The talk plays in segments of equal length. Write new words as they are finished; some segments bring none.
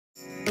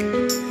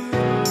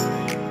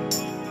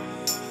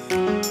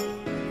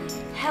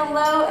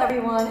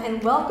everyone,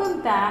 and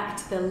welcome back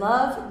to the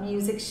Love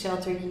Music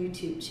Shelter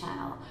YouTube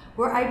channel,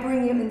 where I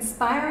bring you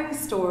inspiring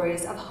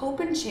stories of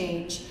hope and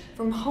change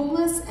from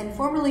homeless and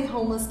formerly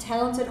homeless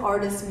talented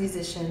artists and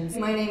musicians.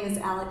 My name is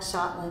Alex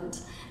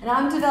Shotland, and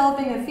I'm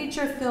developing a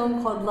feature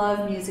film called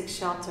Love Music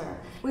Shelter.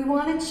 We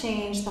want to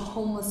change the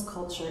homeless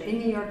culture in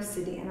New York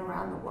City and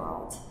around the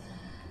world.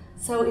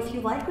 So if you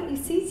like what you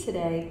see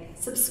today,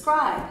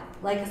 subscribe,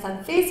 like us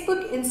on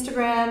Facebook,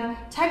 Instagram,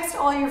 text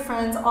all your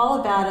friends all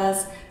about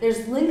us.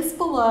 There's links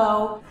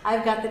below.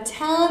 I've got the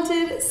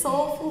talented,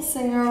 soulful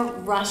singer,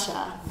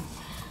 Russia.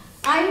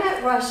 I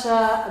met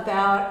Russia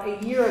about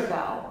a year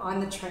ago on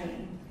the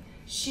train.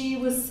 She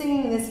was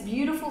singing this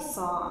beautiful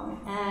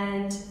song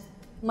and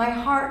my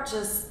heart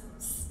just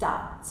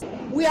stopped.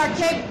 We are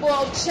capable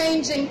of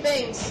changing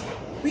things.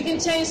 We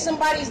can change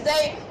somebody's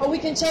day, or we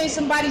can change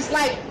somebody's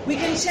life. We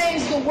can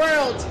change the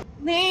world.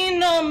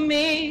 Lean on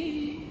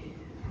me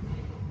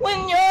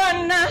when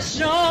you're not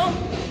strong,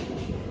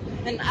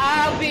 and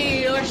I'll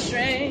be your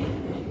strength.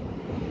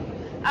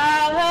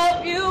 I'll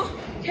help you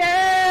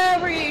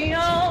carry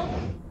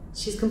on.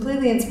 She's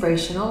completely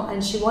inspirational,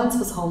 and she once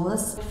was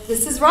homeless.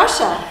 This is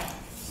Russia.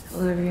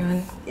 Hello,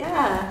 everyone.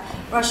 Yeah.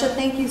 Russia,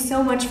 thank you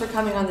so much for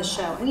coming on the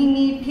show. We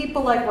need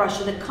people like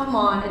Russia to come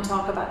on and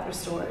talk about their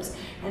stories.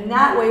 And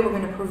that way we're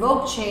going to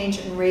provoke change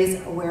and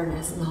raise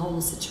awareness in the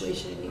homeless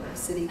situation in New York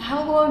City.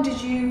 How long did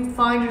you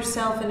find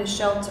yourself in a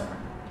shelter?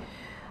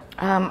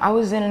 I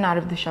was in and out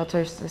of the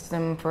shelter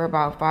system for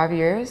about 5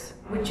 years.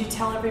 Would you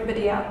tell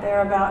everybody out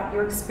there about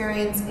your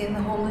experience in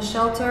the homeless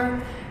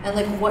shelter and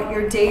like what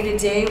your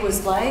day-to-day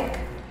was like?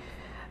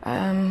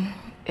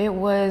 It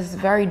was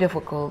very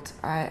difficult,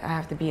 I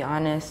have to be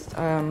honest.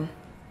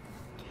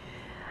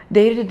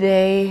 Day to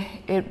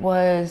day, it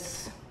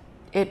was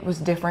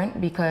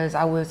different because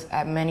I was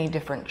at many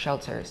different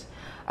shelters.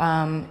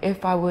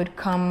 If I would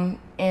come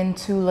in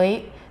too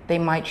late, they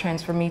might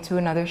transfer me to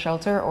another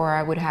shelter, or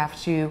I would have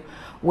to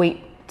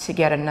wait to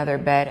get another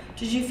bed.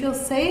 Did you feel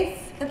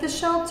safe at the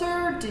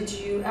shelter? Did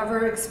you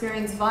ever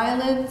experience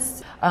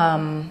violence?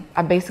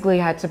 I basically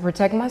had to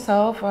protect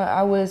myself.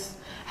 I was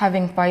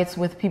having fights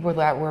with people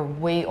that were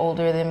way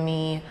older than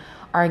me,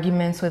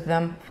 arguments with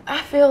them.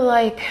 I feel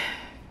like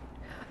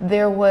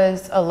there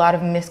was a lot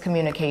of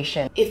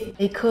miscommunication. If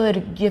they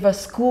could give us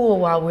school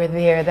while we're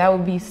there, that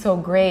would be so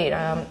great.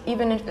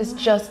 Even if it's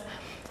just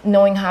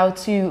knowing how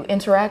to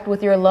interact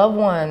with your loved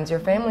ones, your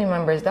family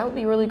members, that would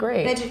be really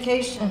great.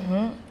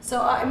 Education. So,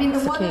 I mean,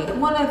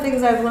 one of the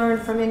things I've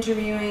learned from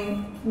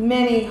interviewing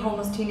many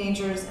homeless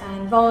teenagers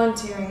and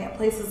volunteering at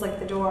places like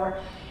The Door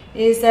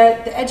is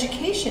that the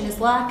education is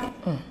lacking.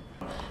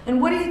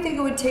 And what do you think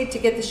it would take to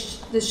get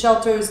the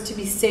shelters to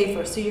be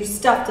safer so your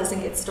stuff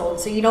doesn't get stolen,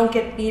 so you don't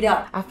get beat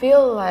up? I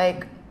feel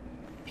like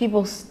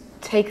people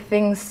take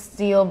things,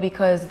 steal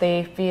because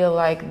they feel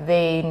like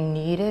they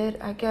need it,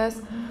 I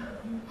guess.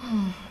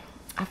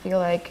 I feel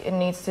like it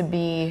needs to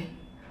be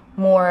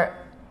more,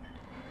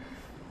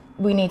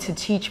 we need to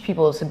teach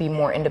people to be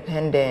more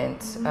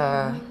independent,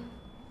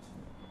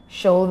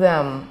 show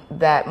them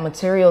that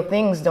material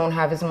things don't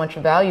have as much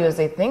value as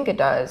they think it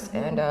does.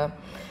 And,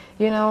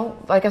 you know,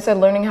 like I said,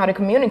 learning how to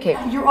communicate.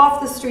 You're off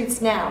the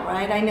streets now,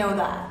 right? I know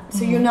that.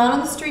 So you're not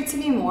on the streets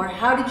anymore.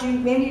 How did you,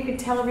 maybe you could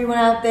tell everyone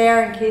out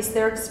there in case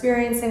they're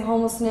experiencing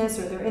homelessness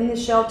or they're in the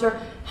shelter,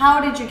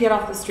 how did you get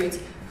off the streets?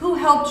 Who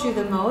helped you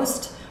the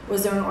most?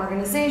 Was there an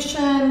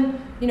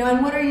organization? You know,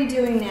 and what are you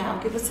doing now?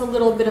 Give us a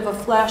little bit of a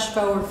flash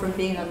forward from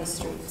being on the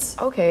streets.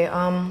 Okay,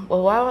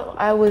 well, while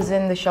I was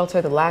in the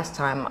shelter the last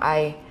time,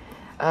 I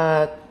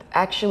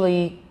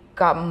actually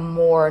got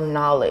more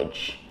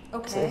knowledge.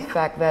 Okay. To the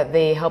fact that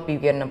they help you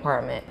get an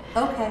apartment.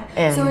 Okay.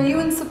 And so are you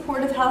in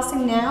supportive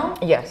housing now?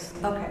 Yes.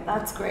 Okay,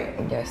 that's great.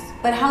 Yes.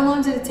 But how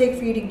long did it take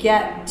for you to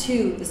get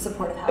to the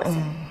supportive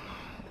housing?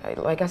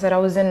 Like I said, I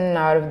was in and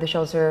out of the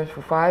shelter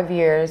for 5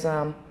 years.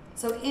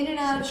 So in and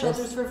out of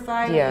shelters for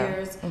 5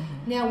 years.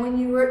 Now, when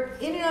you were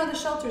in and out of the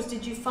shelters,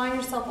 did you find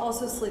yourself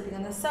also sleeping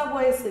on the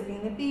subway, sleeping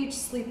on the beach,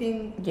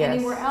 sleeping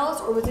anywhere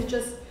else, or was it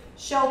just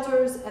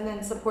shelters and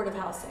then supportive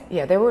housing?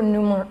 Yeah, there were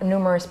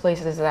numerous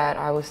places that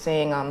I was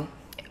staying,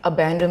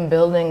 abandoned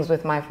buildings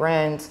with my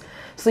friends,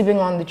 sleeping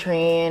on the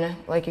train,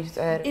 like you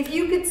said. If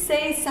you could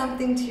say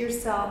something to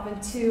yourself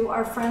and to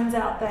our friends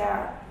out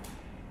there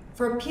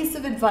for a piece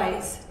of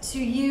advice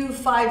to you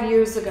 5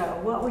 years ago,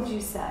 what would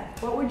you say?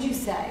 What would you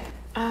say?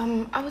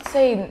 I would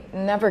say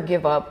never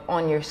give up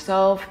on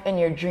yourself and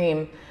your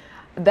dream.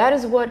 That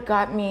is what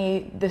got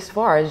me this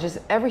far. It's just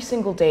every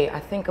single day I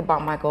think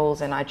about my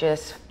goals and I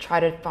just try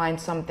to find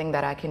something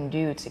that I can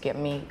do to get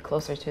me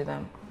closer to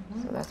them.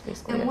 So that's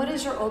basically And it. what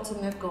is your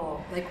ultimate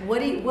goal? Like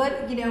what,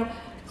 you know,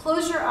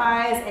 close your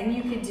eyes and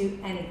you could do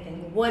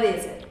anything. What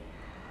is it?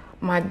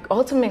 My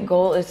ultimate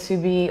goal is to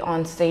be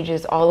on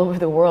stages all over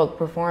the world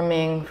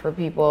performing for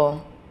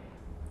people.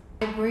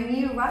 I bring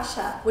you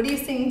Russia. What are you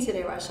singing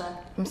today, Russia?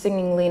 I'm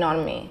singing Lean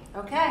on Me.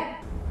 Okay,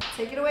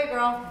 take it away,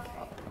 girl.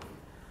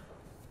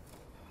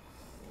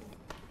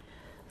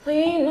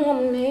 Lean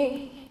on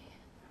me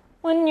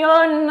when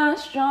you're not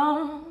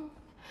strong,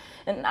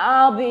 and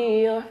I'll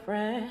be your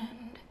friend.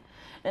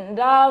 and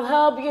I'll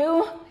help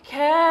you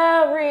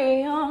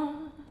carry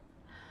on,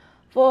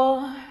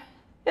 for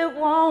it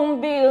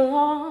won't be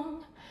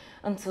long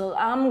until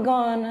I'm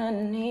gonna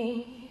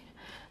need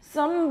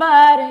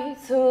somebody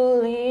to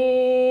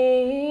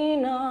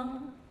lean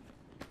on.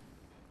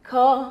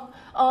 Call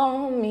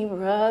on me,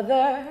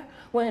 brother,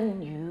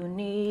 when you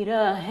need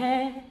a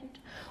hand.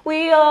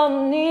 We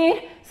all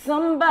need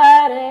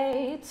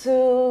somebody to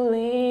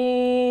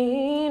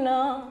lean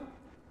on.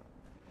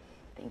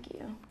 Thank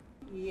you.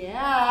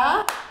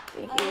 Yeah.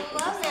 Thank I you.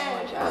 love Thank you so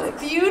it. much, It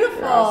Alex. was beautiful.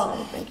 You're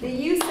awesome. Thank you.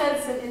 You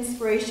said some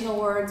inspirational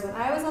words when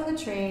I was on the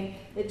train.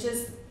 It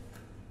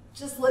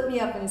just lit me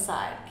up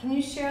inside. Can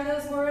you share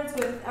those words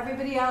with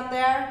everybody out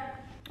there?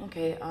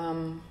 Okay,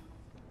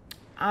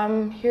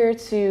 I'm here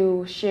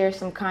to share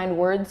some kind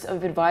words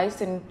of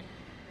advice and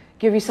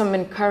give you some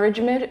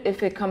encouragement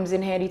if it comes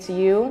in handy to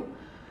you.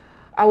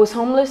 I was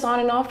homeless on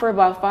and off for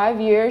about 5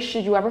 years.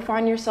 Should you ever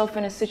find yourself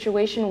in a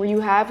situation where you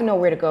have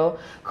nowhere to go,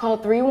 call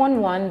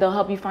 311. They'll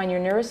help you find your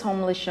nearest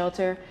homeless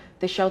shelter.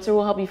 The shelter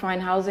will help you find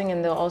housing,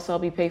 and they'll also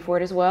help you pay for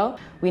it as well.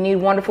 We need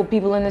wonderful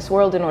people in this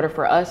world in order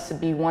for us to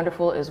be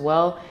wonderful as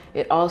well.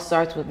 It all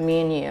starts with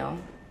me and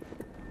you.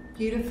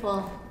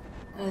 Beautiful.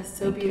 That is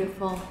so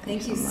beautiful.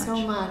 Thank you so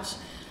much.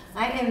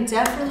 I am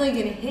definitely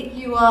going to hit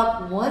you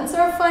up once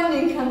our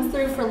funding comes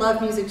through for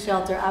Love Music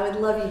Shelter. I would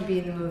love you to be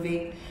in the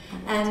movie.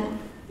 And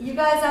you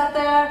guys out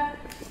there,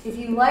 if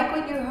you like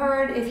what you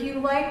heard, if you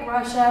like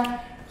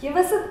Russia, give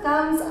us a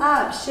thumbs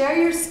up. Share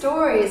your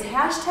stories.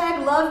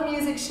 Hashtag Love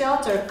Music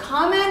Shelter.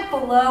 Comment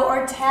below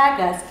or tag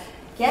us.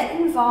 Get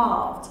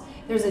involved.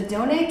 There's a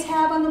donate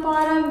tab on the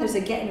bottom. There's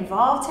a get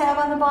involved tab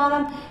on the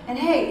bottom. And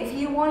hey, if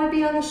you want to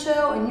be on the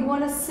show and you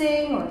want to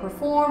sing or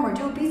perform or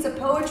do a piece of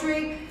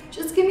poetry,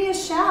 just give me a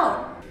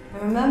shout.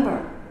 And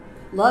remember,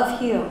 love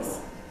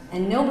heals,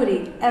 and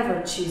nobody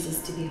ever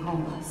chooses to be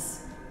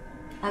homeless.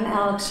 I'm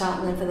Alex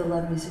Schottland for the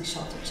Love Music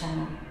Shelter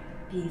channel.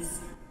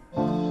 Peace.